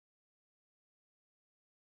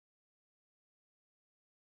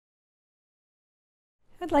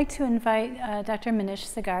I'd like to invite Dr. Manish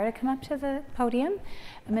Saggar to come up to the podium.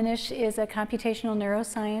 Manish is a computational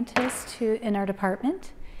neuroscientist in our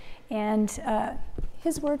department, and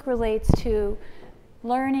his work relates to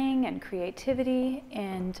learning and creativity,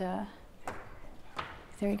 and there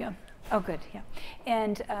you go. Oh, good, yeah.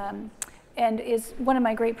 And is one of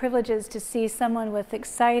my great privileges to see someone with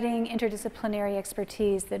exciting interdisciplinary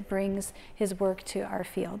expertise that brings his work to our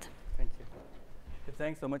field. Thank you.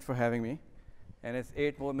 Thanks so much for having me. And it's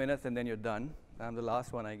 8 more minutes and then you're done. I'm the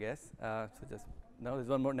last one, I guess. No, there's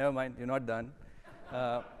one more, never mind, you're not done.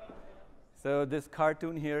 So this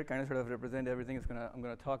cartoon here kind of sort of represents everything I'm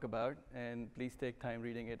gonna talk about, and please take time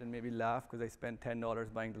reading it and maybe laugh because I spent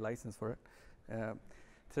 $10 buying the license for it.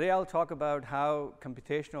 Today I'll talk about how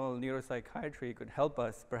computational neuropsychiatry could help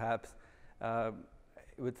us perhaps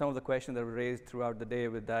with some of the questions that were raised throughout the day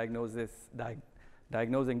with diagnosing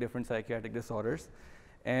different psychiatric disorders.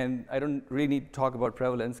 And I don't really need to talk about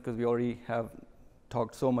prevalence because we already have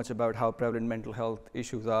talked so much about how prevalent mental health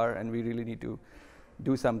issues are, and we really need to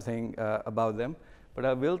do something about them. But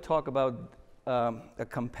I will talk about a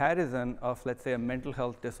comparison of, let's say, a mental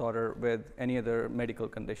health disorder with any other medical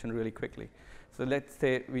condition really quickly. So let's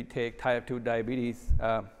say we take type 2 diabetes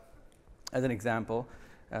as an example,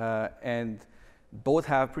 and both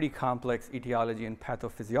have pretty complex etiology and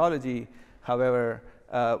pathophysiology. However,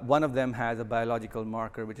 one of them has a biological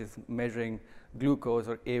marker, which is measuring glucose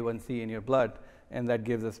or A1C in your blood, and that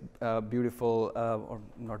gives us beautiful, or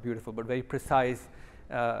not beautiful, but very precise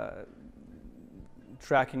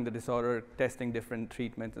tracking the disorder, testing different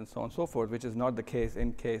treatments, and so on and so forth, which is not the case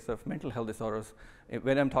in case of mental health disorders.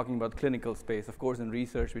 When I'm talking about clinical space, of course, in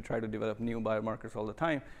research, we try to develop new biomarkers all the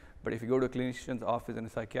time, but if you go to a clinician's office in a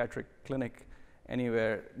psychiatric clinic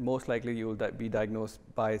anywhere, most likely you will be diagnosed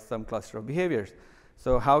by some cluster of behaviors.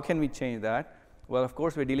 So how can we change that? Well, of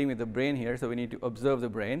course, we're dealing with the brain here, so we need to observe the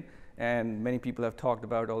brain, and many people have talked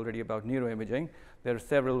about already about neuroimaging. There are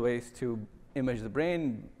several ways to image the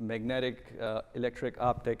brain: magnetic, electric,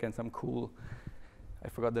 optic, and some cool, I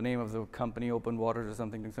forgot the name of the company, Open Waters or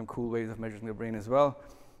something, some cool ways of measuring the brain as well.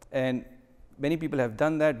 And many people have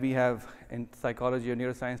done that. We have, in psychology or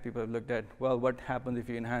neuroscience, people have looked at, well, what happens if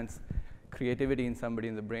you enhance creativity in somebody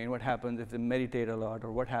in the brain? What happens if they meditate a lot?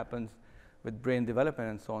 Or what happens with brain development,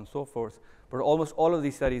 and so on and so forth. But almost all of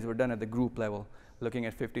these studies were done at the group level, looking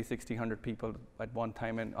at 50, 60, 100 people at one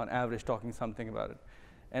time, and on average talking something about it.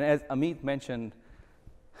 And as Amit mentioned,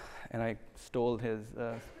 and I stole his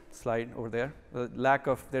slide over there,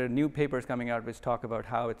 there are new papers coming out which talk about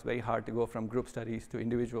how it's very hard to go from group studies to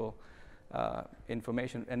individual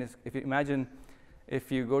information. And if you imagine,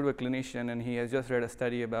 if you go to a clinician and he has just read a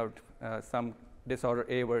study about some disorder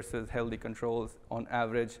A versus healthy controls, on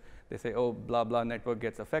average, they say, oh, blah, blah, network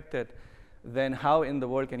gets affected, then how in the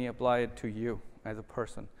world can he apply it to you as a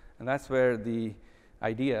person? And that's where the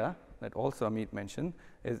idea that also Amit mentioned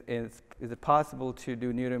is it possible to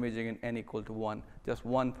do neuroimaging in n equal to 1? Just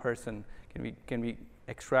one person, can we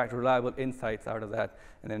extract reliable insights out of that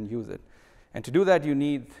and then use it? And to do that, you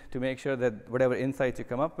need to make sure that whatever insights you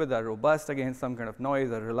come up with are robust against some kind of noise,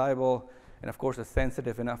 are reliable, and of course are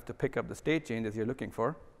sensitive enough to pick up the state changes you're looking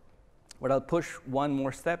for. But I'll push one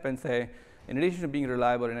more step and say, in addition to being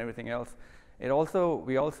reliable and everything else, most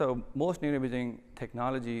neuroimaging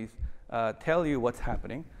technologies tell you what's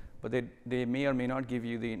happening, but they may or may not give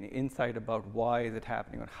you the insight about why is it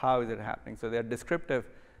happening or how is it happening. So they're descriptive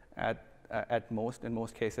in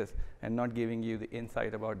most cases, and not giving you the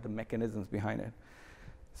insight about the mechanisms behind it.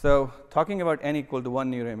 So talking about n equal to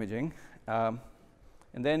 1 neuroimaging,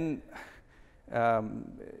 and then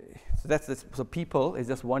so people is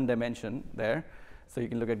just one dimension there. So you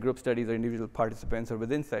can look at group studies or individual participants or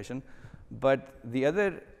within session. But the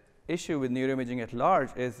other issue with neuroimaging at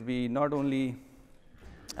large is we not only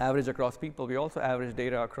average across people, we also average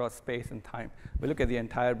data across space and time. We look at the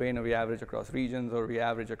entire brain, or we average across regions, or we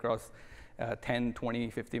average across 10, 20,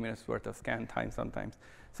 50 minutes worth of scan time sometimes.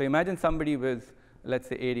 So imagine somebody with, let's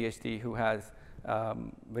say, ADHD who has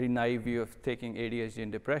very naive view of taking ADHD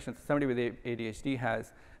and depression. So somebody with ADHD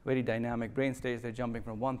has very dynamic brain states. They're jumping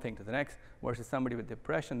from one thing to the next, versus somebody with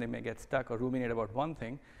depression, they may get stuck or ruminate about one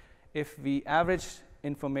thing. If we average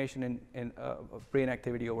information in brain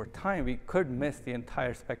activity over time, we could miss the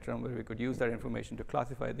entire spectrum where we could use that information to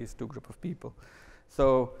classify these two groups of people.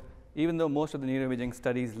 So even though most of the neuroimaging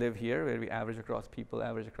studies live here, where we average across people,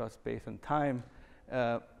 average across space and time,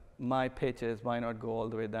 my pitch is why not go all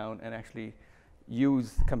the way down and actually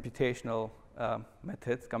use computational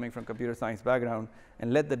methods coming from computer science background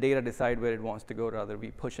and let the data decide where it wants to go rather than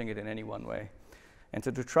be pushing it in any one way. And so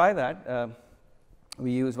to try that,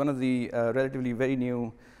 we use one of the relatively very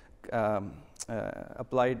new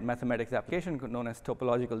applied mathematics application known as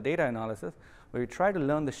topological data analysis, where we try to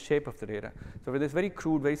learn the shape of the data. So for this very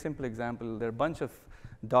crude, very simple example, there are a bunch of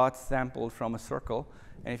dots sampled from a circle.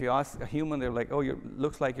 And if you ask a human, they're like, oh,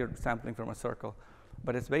 looks like you're sampling from a circle.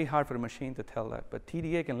 But it's very hard for a machine to tell that. But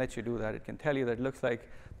TDA can let you do that. It can tell you that it looks like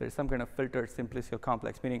there's some kind of filtered simplicial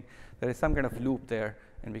complex, meaning there is some kind of loop there,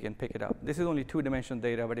 and we can pick it up. This is only two-dimensional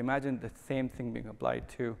data, but imagine the same thing being applied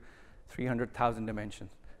to 300,000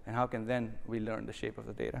 dimensions. And how can then we learn the shape of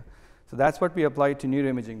the data? So that's what we applied to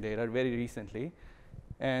neuroimaging data very recently.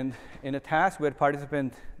 And in a task where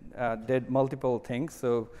participants did multiple things,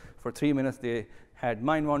 so for 3 minutes they had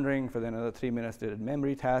mind wandering, for then another 3 minutes they did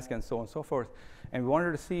memory task, and so on and so forth. And we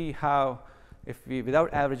wanted to see how, if we,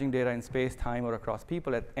 without averaging data in space, time, or across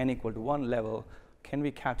people at n equal to 1 level, can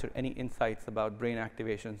we capture any insights about brain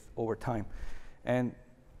activations over time? And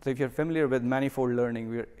so if you're familiar with manifold learning,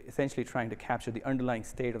 we're essentially trying to capture the underlying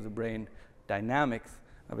state of the brain dynamics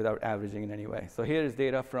without averaging in any way. So here is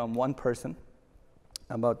data from one person,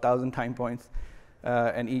 about 1,000 time points,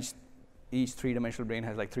 and each three-dimensional brain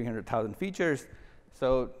has like 300,000 features.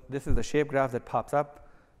 So this is the shape graph that pops up.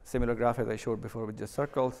 Similar graph as I showed before with just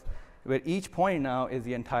circles, where each point now is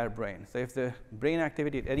the entire brain. So if the brain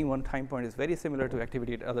activity at any one time point is very similar to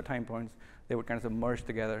activity at other time points, they would kind of merge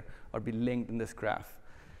together or be linked in this graph.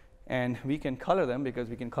 And we can color them because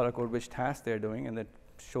we can color code which task they're doing, and that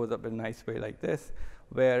shows up in a nice way like this,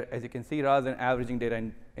 where, as you can see, rather than averaging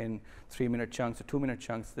data in 3-minute chunks or 2-minute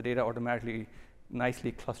chunks, the data automatically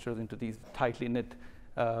nicely clusters into these tightly knit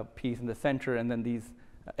piece in the center, and then these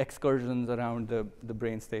excursions around the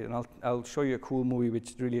brain state. And I'll show you a cool movie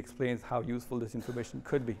which really explains how useful this information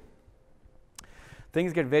could be.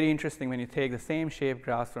 Things get very interesting when you take the same shape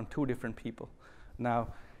graphs from 2 different people.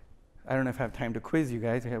 Now, I don't know if I have time to quiz you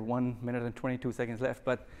guys. We have 1 minute and 22 seconds left.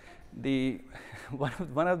 But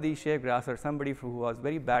one of these shape graphs are somebody who was a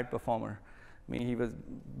very bad performer. I mean, he was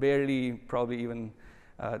barely probably even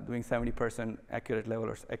doing 70% accurate level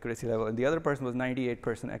or accuracy level. And the other person was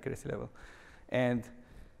 98% accuracy level. And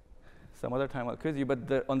some other time I'll quiz you,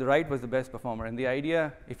 but on the right was the best performer. And the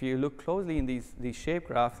idea, if you look closely in these shape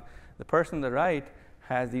graphs, the person on the right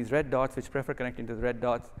has these red dots which prefer connecting to the red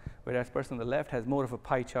dots, whereas the person on the left has more of a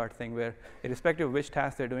pie chart thing where, irrespective of which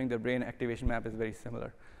task they're doing, their brain activation map is very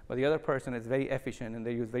similar. But the other person is very efficient, and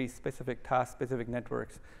they use very specific task-specific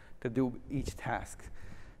networks to do each task.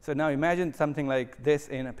 So now imagine something like this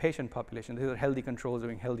in a patient population. These are healthy controls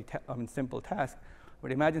doing simple tasks.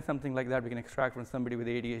 But imagine something like that we can extract from somebody with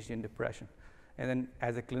ADHD and depression. And then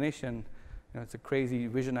as a clinician, it's a crazy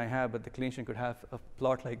vision I have, but the clinician could have a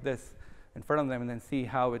plot like this in front of them and then see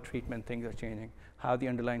how with treatment things are changing, how the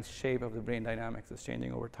underlying shape of the brain dynamics is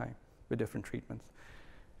changing over time with different treatments.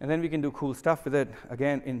 And then we can do cool stuff with it,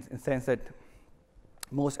 again, in the sense that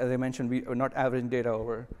most, as I mentioned, we are not averaging data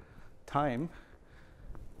over time.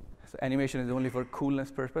 So animation is only for coolness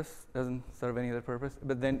purpose, doesn't serve any other purpose.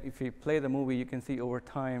 But then if you play the movie, you can see over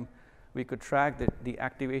time, we could track the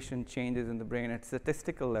activation changes in the brain at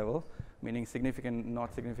statistical level, meaning significant,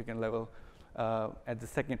 not significant level, at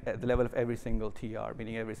the level of every single TR,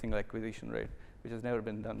 meaning every single acquisition rate, which has never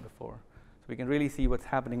been done before. So we can really see what's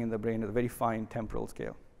happening in the brain at a very fine temporal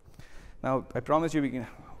scale. Now, I promise you,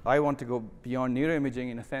 I want to go beyond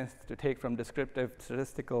neuroimaging in a sense to take from descriptive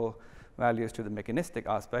statistical values to the mechanistic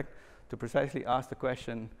aspect to precisely ask the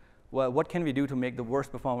question, well, what can we do to make the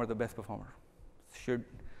worst performer the best performer? Should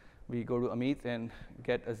we go to Amit and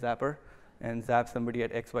get a zapper and zap somebody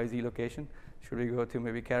at XYZ location? Should we go to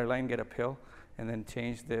maybe Caroline, get a pill, and then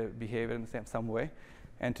change the behavior in some way?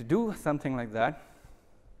 And to do something like that,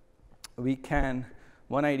 we can,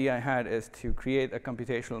 one idea I had is to create a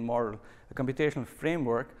computational model, a computational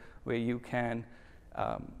framework where you can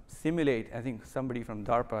simulate, I think somebody from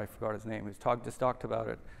DARPA, I forgot his name, just talked about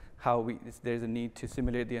it, how there's a need to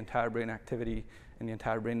simulate the entire brain activity and the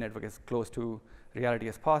entire brain network as close to reality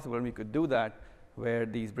as possible. And we could do that where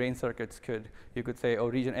these brain circuits you could say, oh,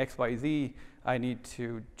 region XYZ, I need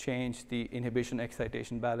to change the inhibition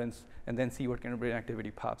excitation balance and then see what kind of brain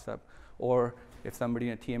activity pops up. Or if somebody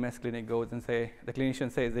in a TMS clinic goes and the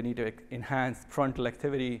clinician says they need to enhance frontal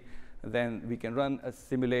activity, then we can run a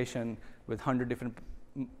simulation with 100 different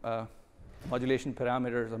modulation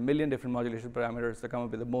parameters, 1 million different modulation parameters to come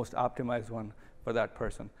up with the most optimized one for that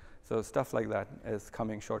person. So stuff like that is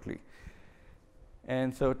coming shortly.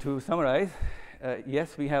 And so to summarize,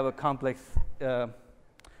 yes, we have a complex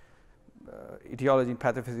etiology and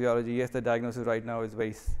pathophysiology. Yes, the diagnosis right now is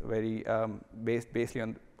very based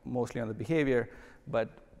basically mostly on the behavior, but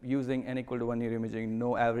using n equal to 1 neuroimaging,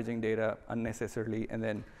 no averaging data unnecessarily, and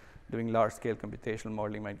then doing large-scale computational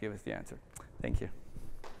modeling might give us the answer. Thank you.